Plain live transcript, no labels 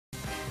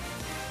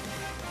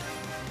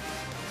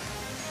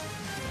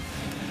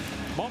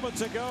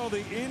Moments ago,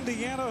 the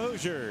Indiana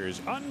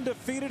Hoosiers,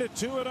 undefeated at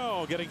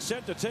 2-0, getting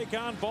set to take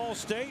on Ball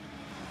State.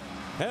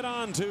 Head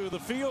on to the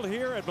field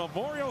here at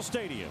Memorial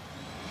Stadium.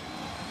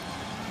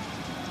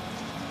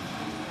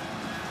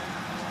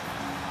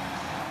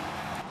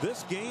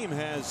 This game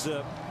has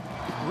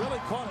really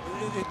caught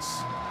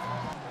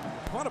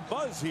a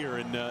buzz here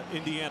in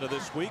Indiana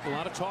this week. A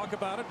lot of talk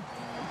about it.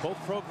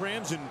 Both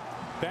programs in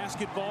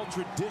basketball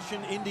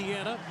tradition,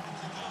 Indiana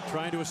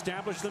trying to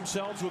establish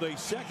themselves with a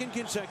second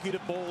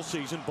consecutive bowl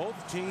season. Both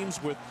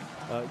teams with,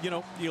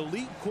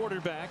 elite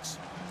quarterbacks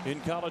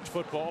in college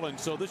football, and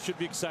so this should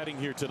be exciting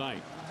here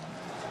tonight.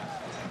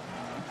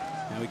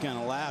 And we kind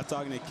of laughed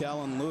talking to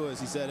Kellen Lewis.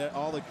 He said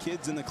all the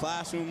kids in the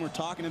classroom were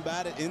talking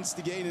about it,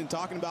 instigating and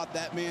talking about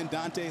that man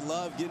Dante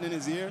Love getting in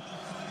his ear.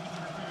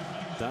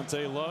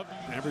 Dante Love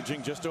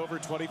averaging just over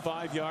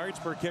 25 yards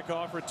per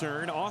kickoff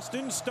return.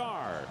 Austin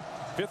Starr,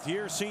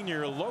 fifth-year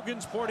senior,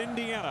 Logansport,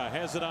 Indiana,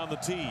 has it on the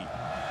tee.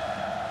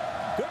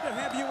 Good to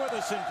have you with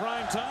us in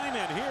prime time,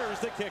 and here's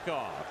the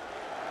kickoff.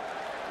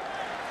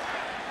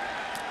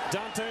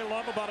 Dante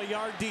Love about a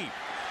yard deep.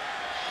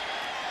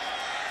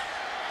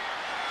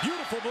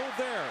 Beautiful move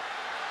there.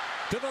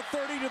 To the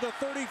 30, to the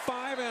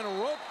 35,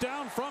 and roped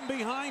down from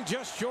behind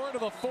just short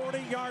of the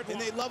 40-yard line.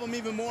 And they love him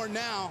even more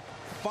now,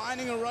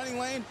 finding a running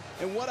lane.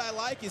 And what I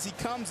like is he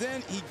comes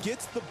in, he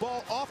gets the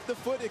ball off the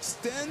foot,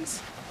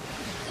 extends,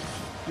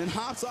 then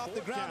hops off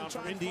the ground. Down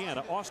from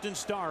Indiana. Austin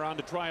Starr on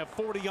to try a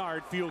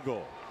 40-yard field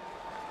goal.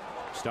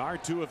 Starr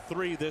 2 of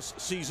 3 this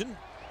season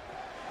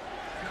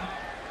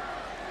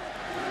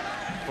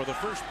for the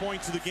first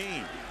points of the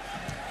game.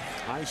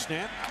 High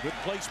snap, good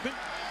placement.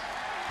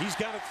 He's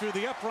got it through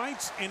the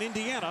uprights, and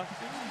Indiana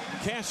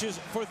cashes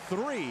for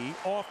 3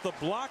 off the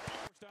block.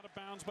 Forced out of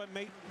bounds by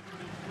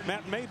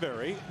Matt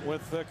Mayberry,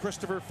 with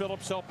Christopher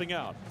Phillips helping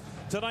out.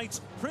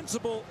 Tonight's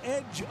principal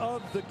edge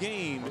of the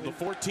game, the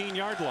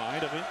 14-yard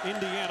line of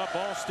Indiana.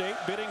 Ball State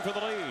bidding for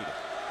the lead.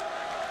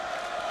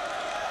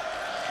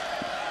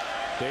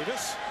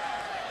 Davis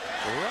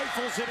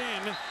rifles it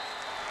in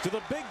to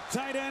the big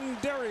tight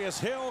end Darius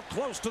Hill,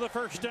 close to the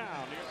first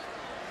down.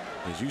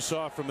 As you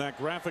saw from that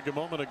graphic a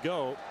moment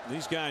ago,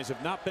 these guys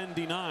have not been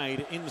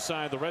denied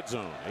inside the red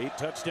zone. 8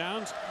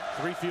 touchdowns,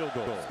 3 field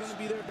goals. It's going to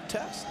be there for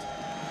test.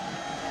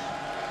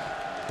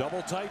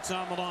 Double tights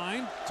on the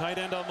line, tight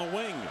end on the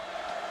wing.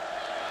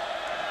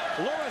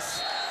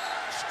 Lewis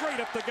straight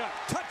up the gut,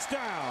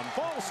 touchdown,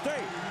 Ball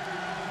State.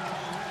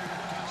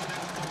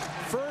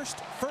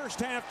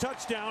 First half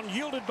touchdown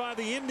yielded by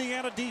the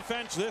Indiana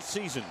defense this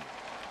season.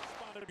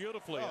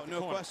 Beautifully. Oh,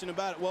 no question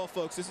about it. Well,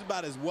 folks, this is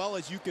about as well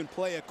as you can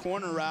play a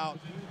corner route.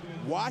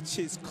 Watch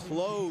his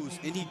close,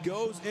 and he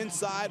goes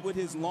inside with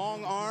his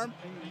long arm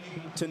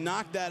to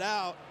knock that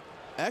out.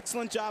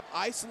 Excellent job,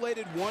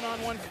 isolated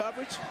one-on-one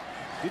coverage.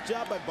 Good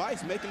job by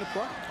Bice making the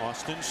play.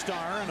 Austin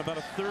Starr on about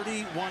a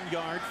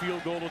 31-yard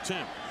field goal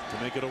attempt to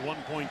make it a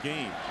 1-point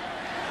game.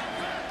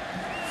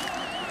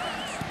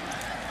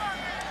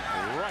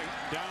 Right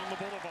down the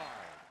boulevard.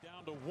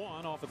 Down to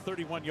 1 off a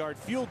 31-yard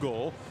field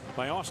goal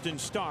by Austin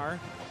Starr.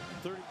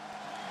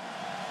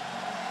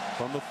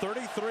 From the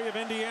 33 of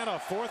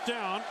Indiana, 4th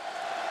down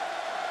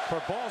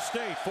for Ball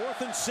State,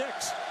 4th and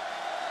 6.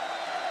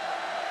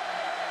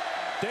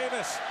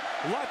 Davis,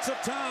 lots of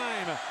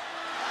time.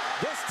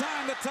 This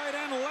time the tight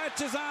end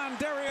latches on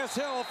Darius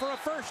Hill for a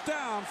first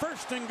down.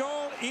 1st and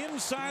goal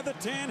inside the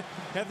 10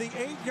 at the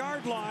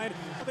 8-yard line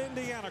of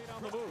Indiana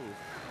on the move.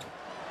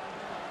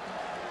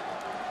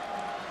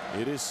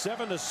 It is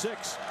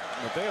 7-6.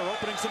 But they are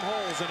opening some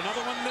holes, and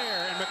another one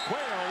there. And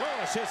McQuail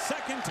Lewis, his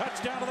 2nd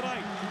touchdown of the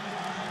night.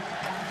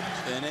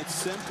 And it's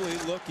simply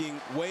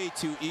looking way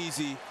too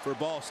easy for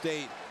Ball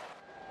State.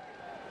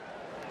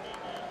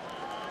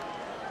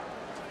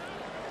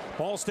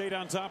 Ball State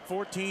on top,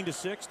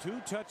 14-6.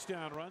 2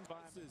 touchdown runs.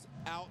 This is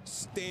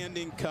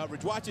outstanding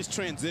coverage. Watch his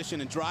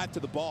transition and drive to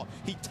the ball.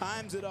 He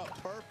times it up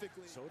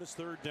perfectly. So it is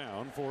 3rd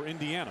down for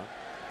Indiana.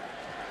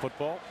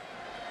 Football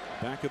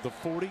back at the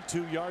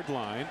 42-yard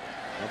line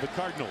of the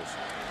Cardinals.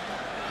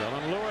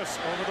 Kellen Lewis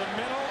over the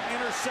middle,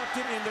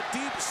 intercepted in the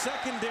deep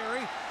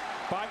secondary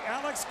by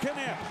Alex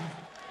Knepp.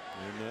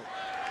 And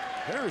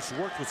Harris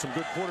worked with some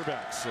good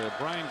quarterbacks.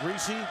 Brian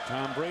Greasy,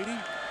 Tom Brady,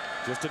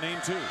 just to name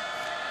 2.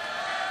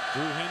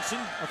 Drew Henson,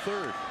 a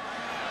 3rd.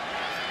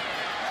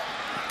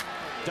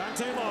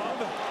 Dante Love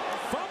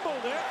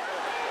fumbled it,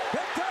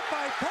 picked up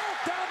by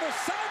Polk down the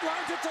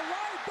sidelines. It's a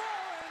wide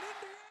ball, and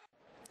Indiana.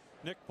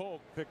 Nick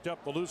Polk picked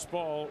up the loose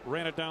ball,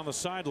 ran it down the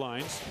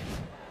sidelines.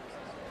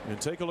 And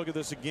take a look at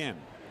this again.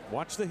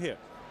 Watch the hit.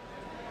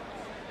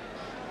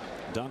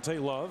 Dante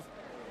Love.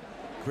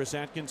 Chris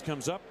Atkins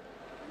comes up.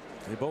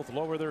 They both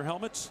lower their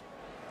helmets.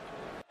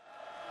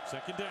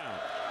 2nd down.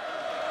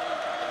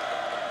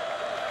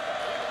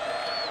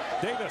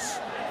 Davis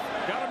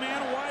got a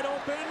man wide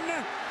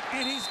open,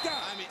 and he's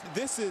got. I mean,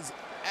 this is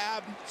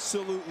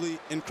absolutely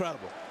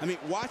incredible. I mean,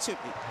 watch it.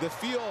 The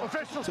feel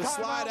to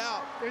slide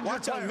out.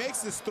 Watch how he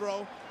makes this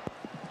throw.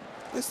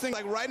 This thing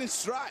like right in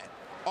stride.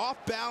 Off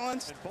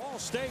balance. And Ball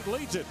State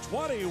leads it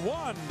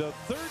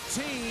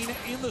 21-13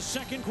 in the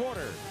 2nd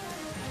quarter.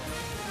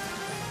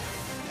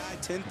 Guy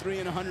 10-3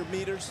 and 100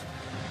 meters,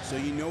 so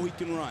you know he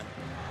can run.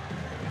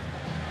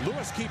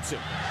 Lewis keeps it.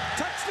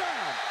 Touchdown!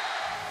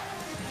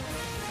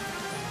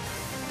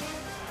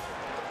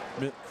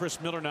 Chris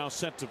Miller now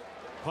set to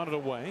punt it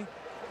away.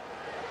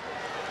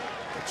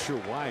 Not sure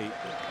why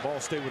Ball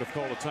State would have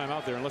called a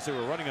timeout there unless they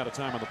were running out of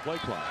time on the play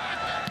clock.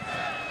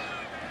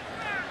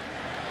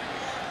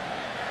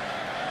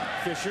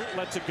 Fisher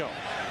lets it go.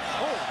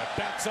 Oh, it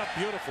backs up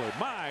beautifully.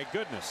 My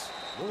goodness.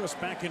 Lewis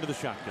back into the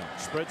shotgun.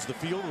 Spreads the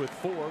field with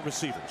 4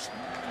 receivers.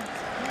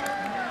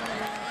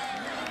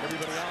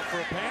 Everybody out for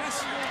a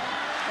pass.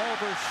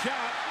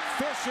 Overshot.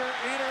 Fisher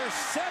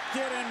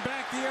intercepted and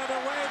back the other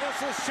way.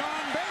 This is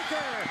Sean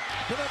Baker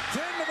to the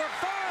 10 to the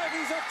 5.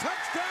 He's a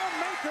touchdown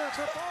maker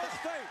for Ball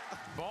State.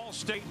 Ball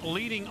State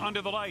leading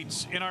under the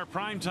lights in our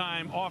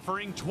primetime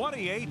offering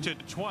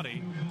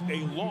 28-20.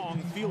 A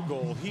long field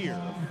goal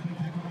here.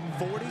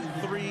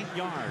 43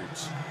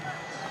 yards.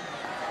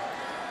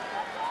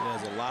 He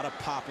has a lot of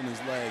pop in his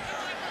leg.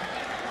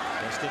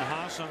 Weston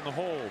Haas on the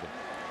hold.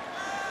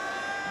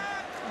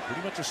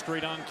 Pretty much a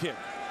straight on kick.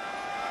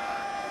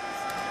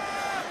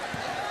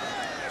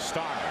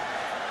 Star.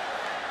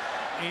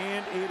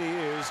 And it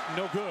is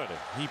no good.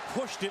 He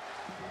pushed it.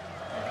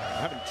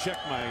 I haven't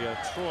checked my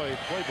Troy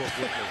playbook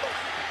with the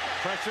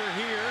pressure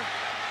here.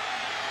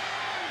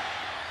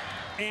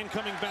 And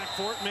coming back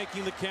for it,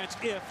 making the catch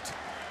Ift.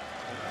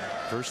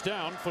 First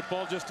down,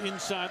 football just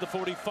inside the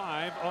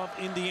 45 of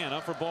Indiana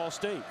for Ball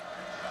State.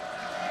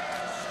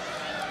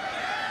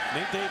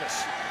 Nate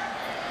Davis.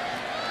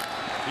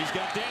 He's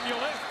got Daniel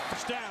Ift.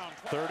 First down.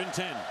 3rd and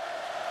 10.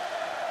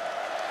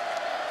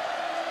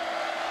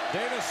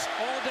 Davis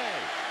all day.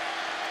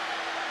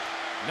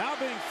 Now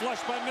being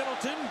flushed by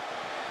Middleton.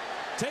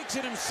 Takes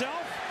it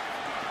himself.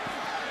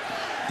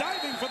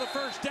 Diving for the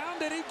first down.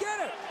 Did he get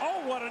it?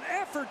 Oh, what an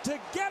effort to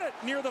get it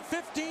near the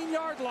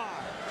 15-yard line.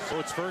 So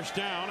it's first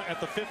down at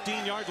the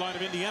 15-yard line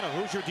of Indiana.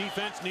 Hoosier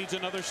defense needs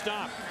another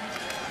stop.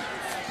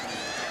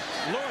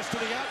 Lewis to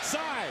the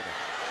outside.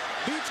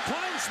 Beats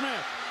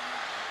Kleinsmith.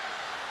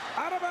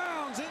 Out of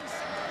bounds.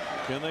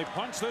 Can they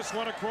punch this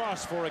one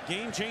across for a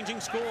game-changing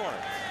score?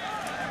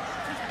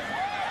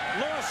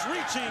 Lewis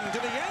reaching to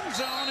the end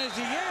zone. Is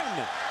he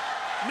in?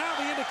 Now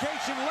the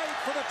indication late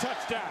for the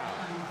touchdown.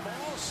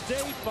 Ball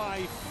State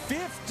by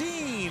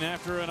 15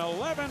 after an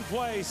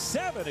 11-play,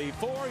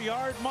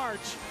 74-yard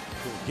march.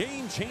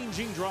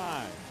 Game-changing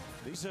drive.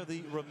 These are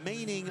the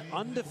remaining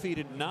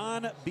undefeated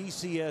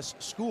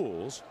non-BCS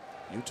schools.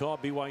 Utah,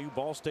 BYU,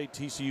 Ball State,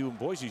 TCU, and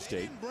Boise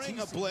State. Bring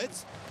a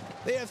blitz.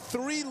 They have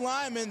 3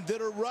 linemen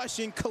that are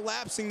rushing,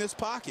 collapsing this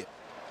pocket.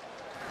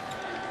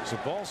 So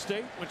Ball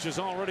State, which has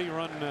already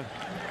run a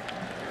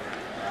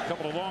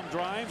couple of long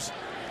drives,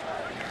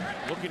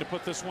 looking to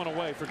put this one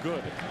away for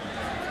good.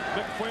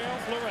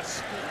 McQuail,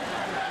 Lewis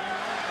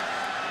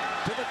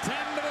to the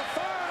 10 to the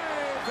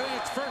 5,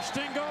 and it's first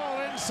and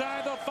goal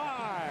inside the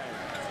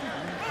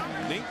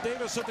 5. Nate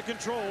Davis at the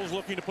controls,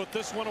 looking to put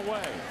this one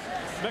away.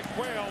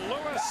 McQuail,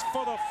 Lewis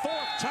for the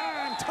 4th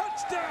time,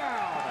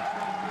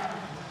 touchdown!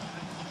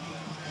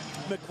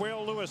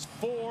 McQuail Lewis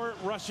 4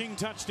 rushing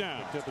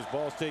touchdowns. Took his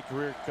Ball State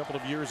career a couple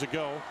of years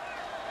ago,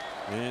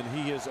 and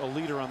he is a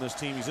leader on this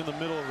team. He's in the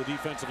middle of the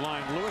defensive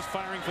line. Lewis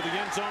firing for the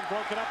end zone,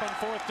 broken up on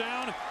 4th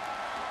down,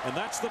 and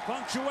that's the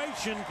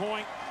punctuation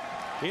point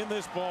in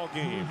this ball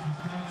game.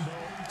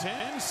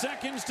 10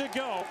 seconds to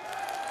go.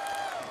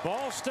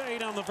 Ball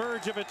State on the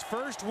verge of its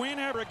first win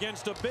ever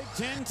against a Big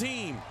Ten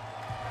team.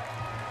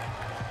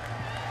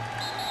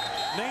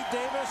 Nate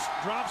Davis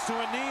drops to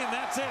a knee, and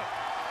that's it.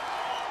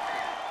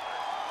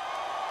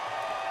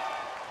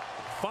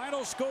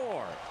 Final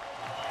score,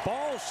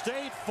 Ball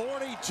State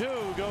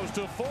 42 goes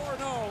to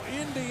 4-0.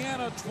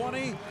 Indiana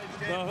 20.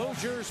 The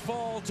Hoosiers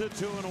fall to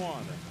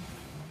 2-1.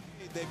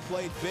 They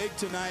played big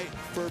tonight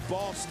for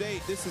Ball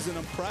State. This is an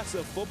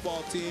impressive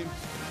football team.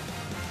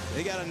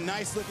 They got a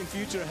nice looking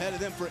future ahead of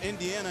them. For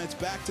Indiana, it's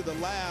back to the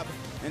lab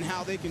and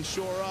how they can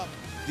shore up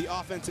the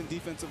offense and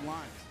defensive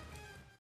lines.